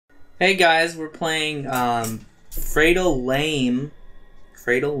Hey guys, we're playing Fatal Lame.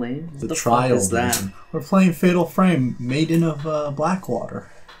 Fatal Lame? What the fuck is that? We're playing Fatal Frame, Maiden of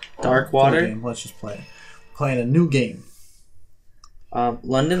Blackwater. Darkwater? Game. Let's just play. We're playing a new game.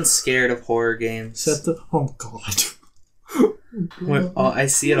 London's scared of horror games. Oh god. Oh, I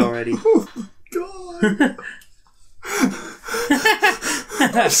see it already. Oh god.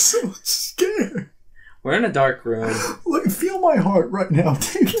 I'm so scared. We're in a dark room. Look, feel my heart right now,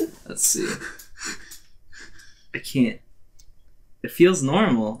 David. Let's see. I can't. It feels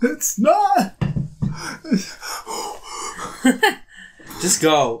normal. It's not. Just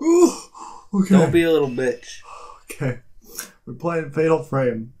go. Okay. Don't be a little bitch. Okay. We're playing Fatal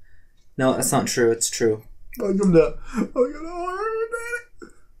Frame. No, that's not true. It's true. Welcome to...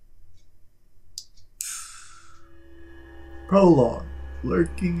 Prologue.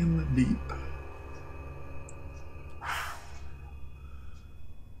 Lurking in the deep.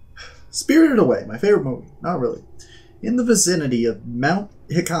 Spirited Away, my favorite movie. Not really. In the vicinity of Mount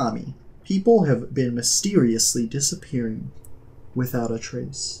Hikami, people have been mysteriously disappearing without a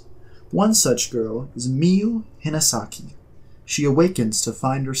trace. One such girl is Miyu Hinasaki. She awakens to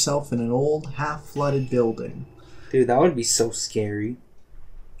find herself in an old, half-flooded building. Dude, that would be so scary.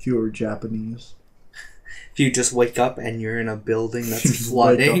 If you were Japanese. If you just wake up and you're in a building that's You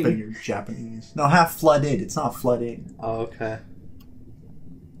flooding. wake up and you're Japanese. No, half-flooded. It's not flooding. Oh, okay.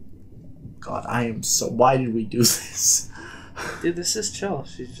 God, I am so... Why did we do this? Dude, this is chill.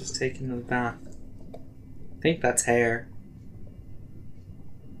 She's just taking a bath. I think that's hair.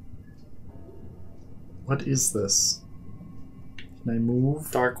 What is this? Can I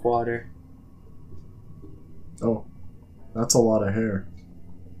move? Dark water. Oh, that's a lot of hair.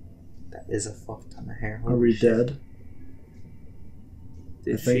 That is a fuck ton of hair. Are we dead?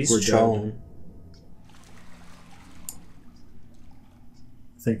 Dude, I think she's we're chilling. dead.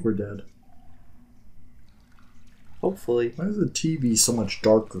 I think we're dead. Hopefully. Why is the TV so much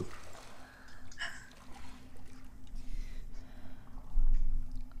darker?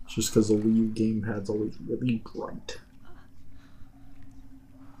 It's just because the Wii U gamepad's always really bright.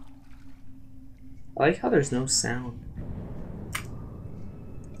 I like how there's no sound.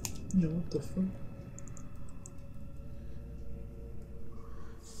 Yeah, what the fuck?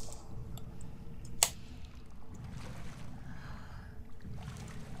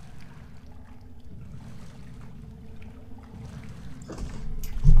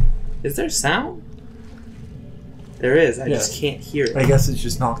 Is there sound? There is. I Yes. just can't hear it. I guess it's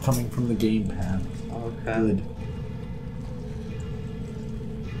just not coming from the gamepad. Okay. Good.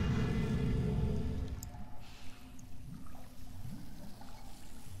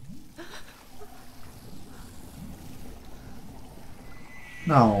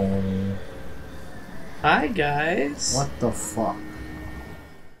 No. Hi, guys. What the fuck?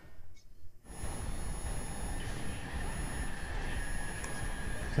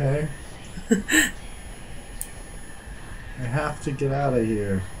 Okay. I have to get out of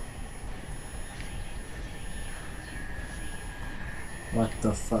here. What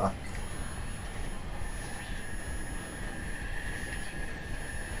the fuck?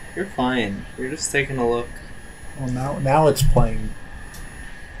 You're fine. You're just taking a look. Well, now it's playing.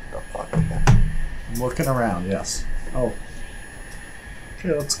 The fuck? Okay. I'm looking around. Yes. Oh.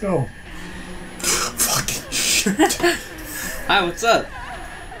 Okay, let's go. Fucking shit. Hi, what's up?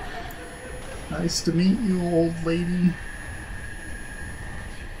 Nice to meet you, old lady.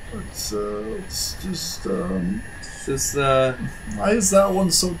 Let's just, It's just, why is that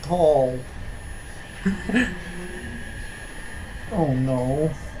one so tall? Oh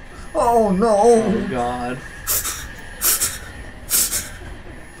no. Oh no! oh god.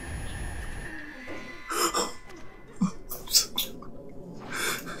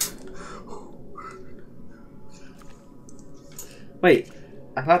 Wait,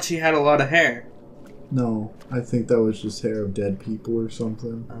 I thought she had a lot of hair. No, I think that was just hair of dead people or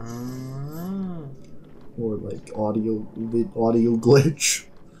something. Or like audio glitch.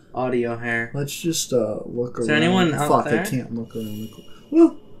 Audio hair. Let's just look around. Is there anyone out Fuck, there? I can't look around the corridor.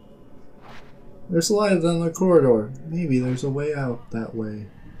 Well, there's light on the corridor. Maybe there's a way out that way.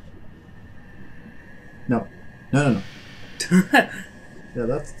 No. No.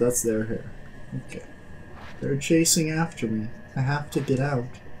 Yeah, that's their hair. Okay. They're chasing after me. I have to get out.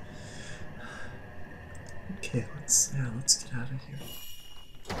 Okay, let's get out of here.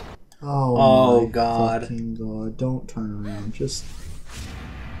 Oh my god. fucking god. Don't turn around. Just...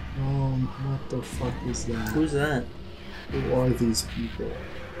 what the fuck is that? Who's that? Who are these people?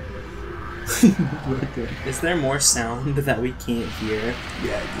 Okay. Is there more sound that we can't hear?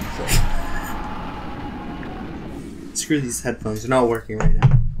 Yeah, I think so. Screw these headphones. They're not working right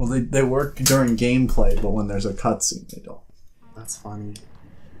now. Well, they work during gameplay, but when there's a cutscene, they don't. That's funny.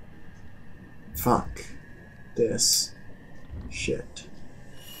 Fuck. This. Shit.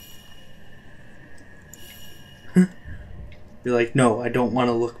 You're like, no, I don't want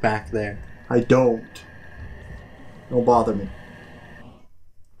to look back there. I don't. Don't bother me.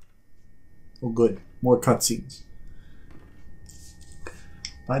 Oh, good. More cutscenes.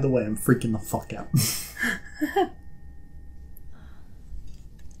 By the way, I'm freaking the fuck out.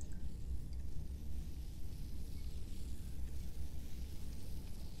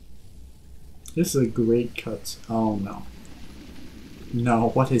 This is a great cut. Oh no. No,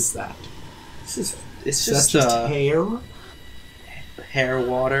 what is that? It's just hair? Hair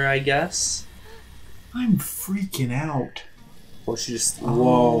water, I guess. I'm freaking out. Well, she just... Whoa.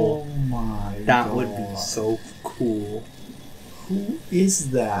 Oh my god. That would be so cool. Who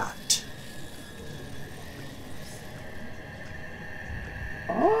is that?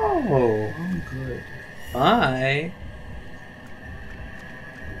 Oh. Oh, good. Bye.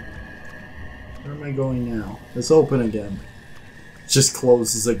 Where am I going now? It's open again. Just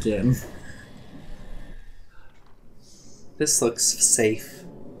closes again. This looks safe.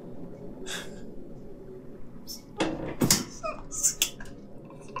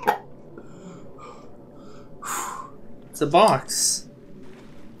 It's a box.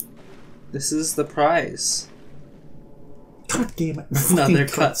 This is the prize. God damn it. Another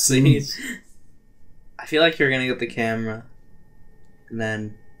cutscene. I feel like you're gonna get the camera. And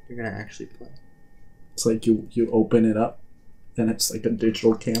then you're gonna actually play. It's like you open it up, and it's like a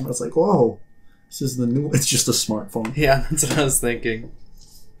digital camera. It's like, whoa, this is the new... It's just a smartphone. Yeah, that's what I was thinking.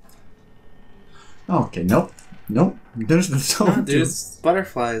 Oh, okay, nope. Nope. There's no... No, dude, it's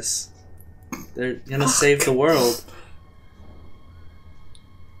butterflies. They're gonna save the world.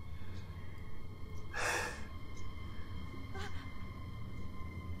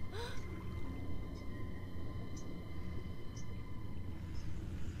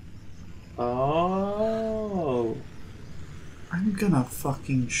 Oh. I'm gonna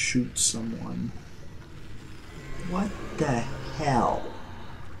fucking shoot someone. What the hell?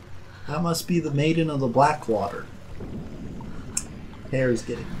 That must be the Maiden of the Blackwater. Hair's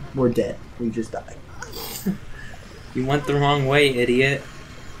getting... We're dead. We just died. You went the wrong way, idiot.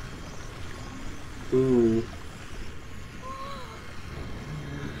 Ooh.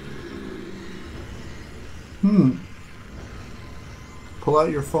 Pull out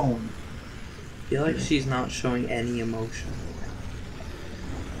your phone. I feel like she's not showing any emotion.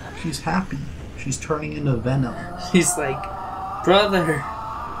 She's happy. She's turning into Venom. She's like, brother.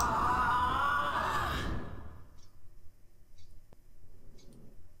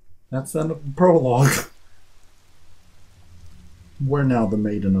 That's the end of the prologue. We're now the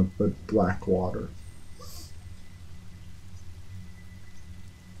Maiden of the Blackwater.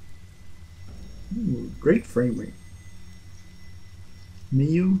 Ooh, great frame rate.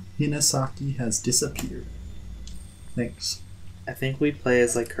 Miyu Hinasaki has disappeared. Thanks. I think we play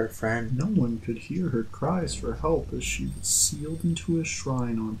as like her friend. No one could hear her cries for help as she was sealed into a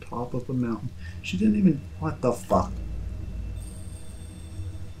shrine on top of a mountain. She didn't even... What the fuck?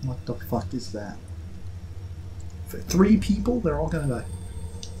 What the fuck is that? 3 people? They're all gonna die.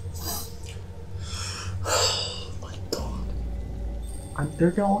 Oh my god.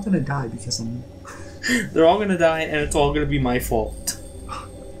 They're all gonna die because I'm... They're all gonna die and it's all gonna be my fault.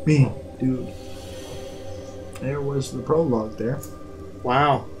 Me, dude. There was the prologue there.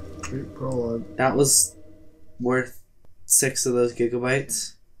 Wow. Great prologue. That was worth 6 of those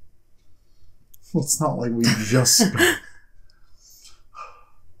gigabytes. Well, it's not like we just...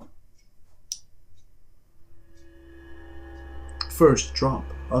 First drop.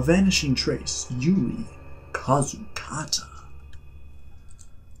 A vanishing trace. Yuri Kazukata.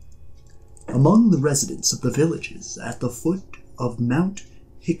 Among the residents of the villages at the foot of Mount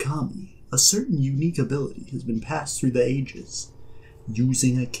Hikami, a certain unique ability has been passed through the ages.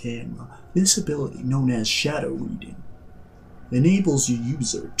 Using a camera, this ability, known as shadow reading, enables your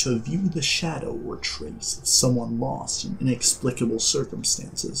user to view the shadow or trace of someone lost in inexplicable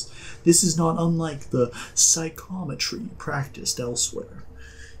circumstances. This is not unlike the psychometry practiced elsewhere.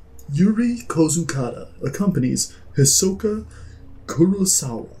 Yuri Kozukata accompanies Hisoka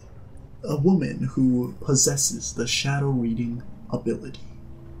Kurosawa, a woman who possesses the shadow reading ability,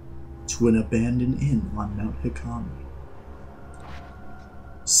 to an abandoned inn on Mount Hikami.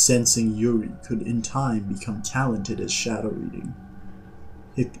 Sensing Yuri could in time become talented at shadow reading,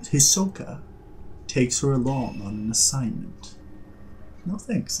 Hisoka takes her along on an assignment. No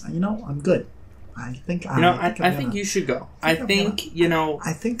thanks, you know, I'm good. I think I think you should go. I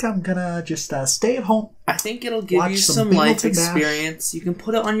think I'm gonna just stay at home. I think it'll give you some life experience. You can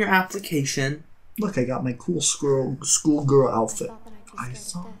put it on your application. Look, I got my cool schoolgirl outfit. I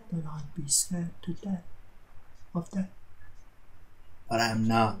thought that I'd be scared to death of that. But I'm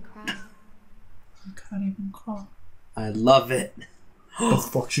not. I can't even cry. I love it. The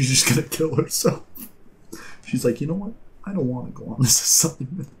fuck? She's just gonna kill herself. She's like, you know what? I don't want to go on this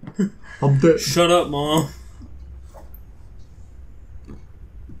assignment. I'm dead. Shut up, Mom.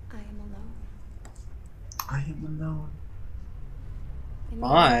 I am alone. I am alone.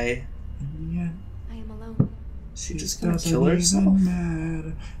 Why? In the end, I am alone. She just gonna kill herself?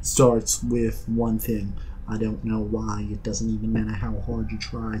 Matter. Starts with one thing. I don't know why. It doesn't even matter how hard you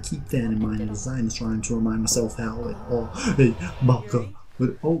try. Keep that in mind. I designed this rhyme to remind myself how it all. Hey, baka.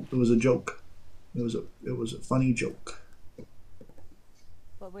 But oh, it was a joke. It was a funny joke.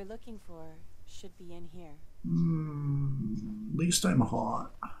 What we're looking for should be in here. At least I'm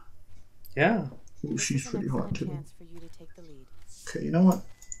hot. Yeah. Ooh, she's pretty hot too. For you to take the lead. Okay, you know what?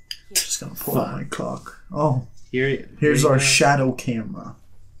 I'm just gonna pull out my cock. Oh, here's our shadow camera.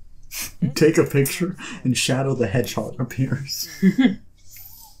 Take a picture and Shadow the Hedgehog appears.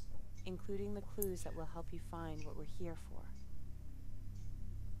 Including the clues that will help you find what we're here for.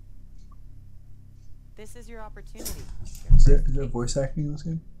 This is your opportunity. Is there voice acting in this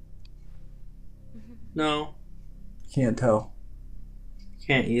game? No. Can't tell.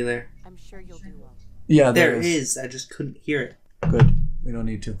 Can't either. I'm sure you'll do well. Yeah, there is. I just couldn't hear it. Good. We don't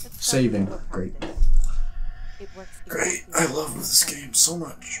need to. Saving. Great. Great. I love this game so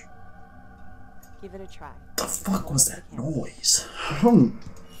much. Give it a try. The fuck was that noise?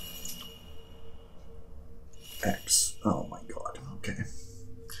 X. Oh my god. Okay.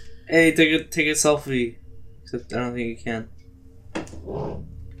 Hey, take a selfie. Except I don't think you can.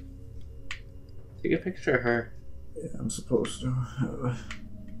 Take a picture of her. Yeah, I'm supposed to.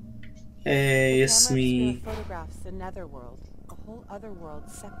 Hey, it's me. Photographs the netherworld, a whole other world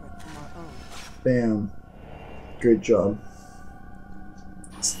separate from our own. Bam. Good job.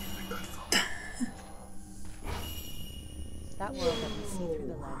 That world that we see through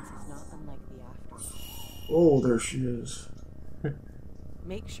the lens is not unlike the after. Oh, there she is.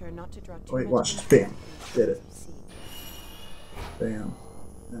 Make sure not to draw too Wait, much. watch. Bam. Did it. Bam.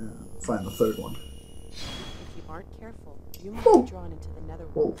 Find the third one. If you aren't careful, you might Oh. be drawn into the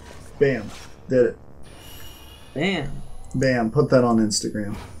netherworld. Oh. Bam. Did it. Bam. Bam. Put that on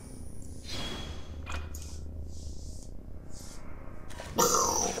Instagram.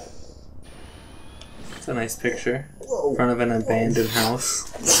 It's a nice picture. Whoa. In front of an abandoned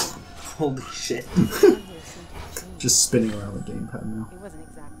house. Holy shit. Just spinning around the gamepad now. It wasn't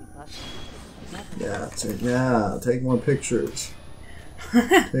exactly busted. Yeah, take more pictures.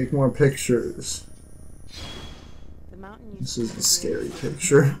 Take more pictures. The mountain This is a scary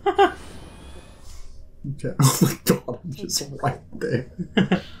picture. Okay. Oh my god, I'm just right there.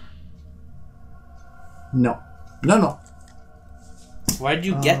 No. No. Why'd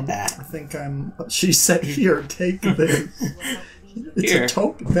you get that? I think I'm. She said, "Here, take this." It's Here. a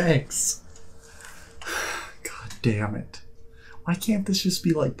token. Thanks. God damn it! Why can't this just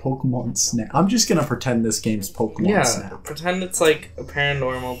be like Pokemon Snap? I'm just gonna pretend this game's Pokemon Snap. Pretend it's like a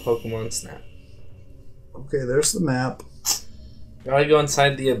paranormal Pokemon Snap. Okay, there's the map. Gotta go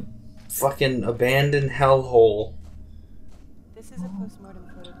inside the fucking abandoned hellhole. This is a postmortem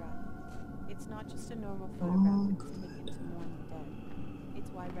photograph. It's not just a normal photograph that was taken to mourn the dead.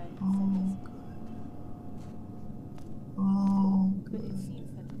 It's why Red said this. Oh. But it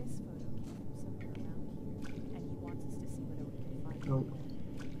seems that this photo came from somewhere around here, and he wants us to see whether we can find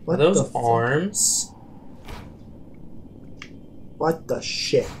it. Are those arms? What the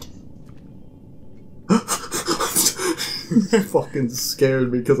shit? Fucking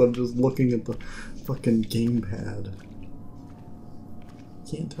scared because I'm just looking at the fucking gamepad.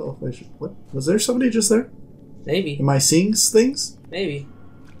 Can't tell if I should. What? Was there somebody just there? Maybe. Am I seeing things? Maybe.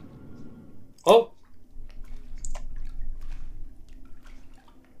 Oh!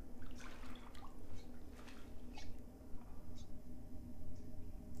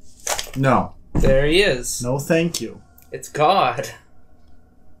 No. There he is. No, thank you. It's God.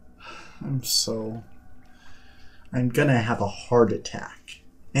 I'm gonna have a heart attack.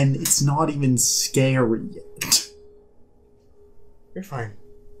 And it's not even scary yet. You're fine.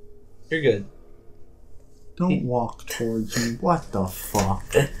 You're good. Don't walk towards me. What the fuck?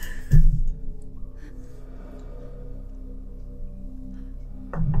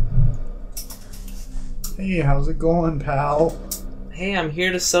 Hey, how's it going, pal? Hey, I'm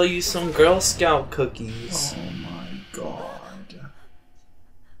here to sell you some Girl Scout cookies. Oh my god.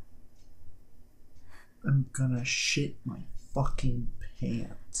 am gonna shit my fucking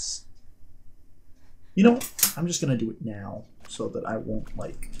pants. You know, I'm just gonna do it now so that I won't,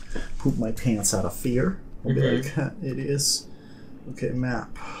 like, poop my pants out of fear. I'll be like, it is. Okay,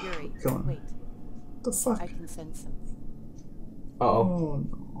 map. Yuri, Go on. wait. What the fuck? I can sense something. Oh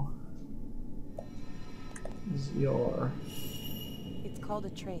no. ZR. It's called a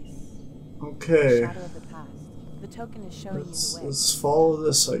trace. Okay. Shadow of the past. The token is showing you the way. Let's follow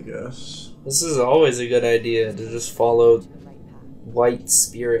this, I guess. This is always a good idea to just follow To the right path. white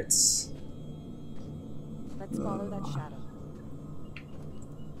spirits. Let's follow that shadow.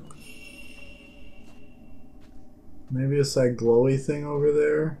 Maybe it's that glowy thing over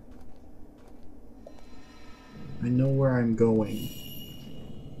there. I know where I'm going.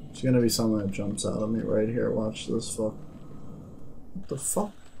 It's gonna be something that jumps out at me right here. Watch this. Fuck. What the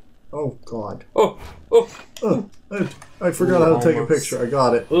fuck? Oh god. Oh! I forgot how to take a Almost. picture. I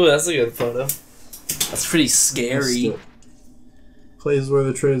got it. Ooh, that's a good photo. That's pretty scary. Places where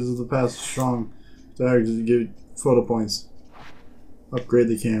the traces of the past are strong. Sorry, just give photo points. Upgrade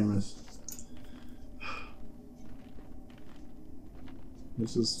the cameras.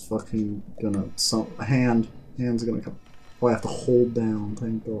 This is fucking gonna... Hand's gonna come... Oh, I have to hold down,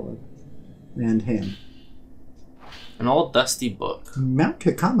 thank god. And hand. An old dusty book. Mount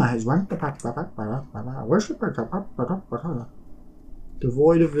Kikama has ranked the worshipper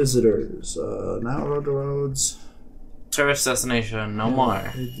devoid of visitors. Now roads. Tourist destination, no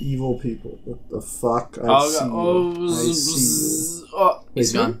more. Evil people. What the fuck? I see you. Oh,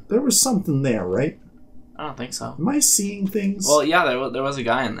 he's Wait, gone. There was something there, right? I don't think so. Am I seeing things? Well, yeah, there was a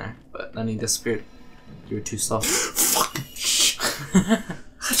guy in there, but then he disappeared. You were too slow. Fucking shit.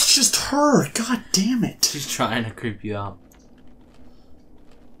 That's just her. God damn it. She's trying to creep you out.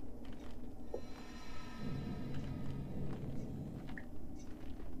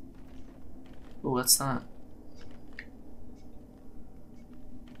 Ooh, what's that?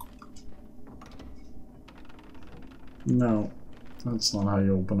 No, that's not how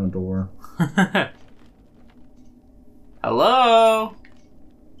you open a door. Hello?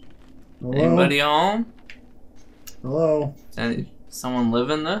 Hello? Anybody home? Hello? Someone live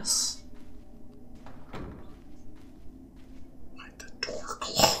in this? Why'd the door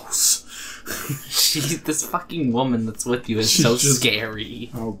close? This fucking woman that's with you is She's so just- scary.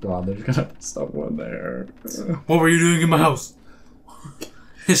 Oh god, there's gonna be someone there. What were you doing in my house?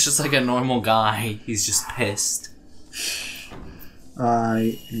 It's just like a normal guy. He's just pissed.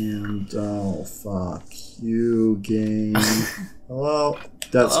 I am... Oh, fuck you, game. Hello?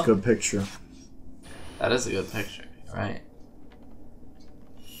 That's Hello? a good picture. That is a good picture, right?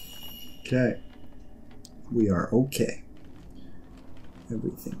 Okay. We are okay.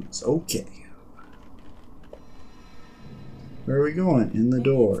 Everything's okay. Where are we going? In the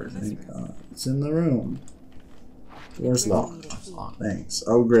door. Thank God. It's in the room. Door's locked. Thanks.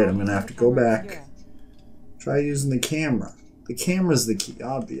 Oh great, I'm gonna have to go back. Try using the camera. The camera's the key,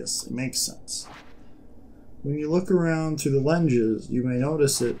 obviously. Makes sense. When you look around through the lenses, you may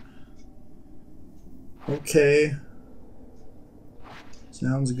notice it. Okay.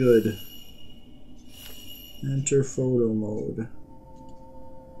 Sounds good. Enter photo mode.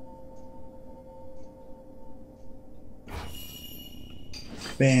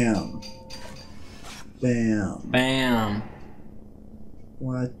 Bam. Bam. Bam.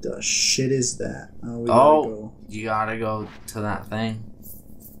 What the shit is that? Oh, we gotta go. You gotta go to that thing.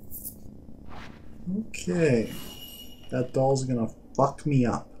 Okay. That doll's gonna fuck me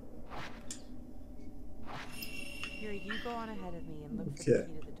up. Here, you go on ahead of me and look for Okay. the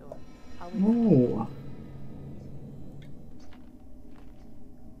key to the door. I'll wait. No.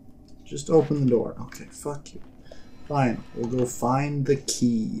 Just open the door. Okay, fuck you. Fine. We'll go find the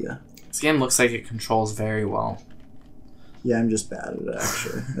key. This game looks like it controls very well. Yeah, I'm just bad at it,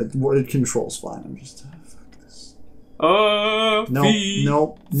 actually. It controls fine. I'm just... fuck this. Oh, No, feet,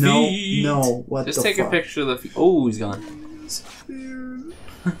 no, feet. no. What Just the take fuck? a picture of the feet. Oh, he's gone. It's weird.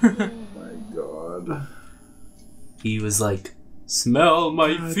 Oh my god. He was like, smell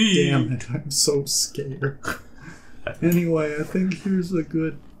my God feet. damn it, I'm so scared. Anyway, I think here's a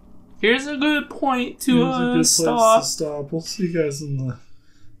good Here's a good point to here's a good place stop. to stop. We'll see you guys in the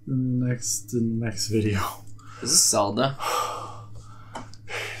next video. Is this Zelda?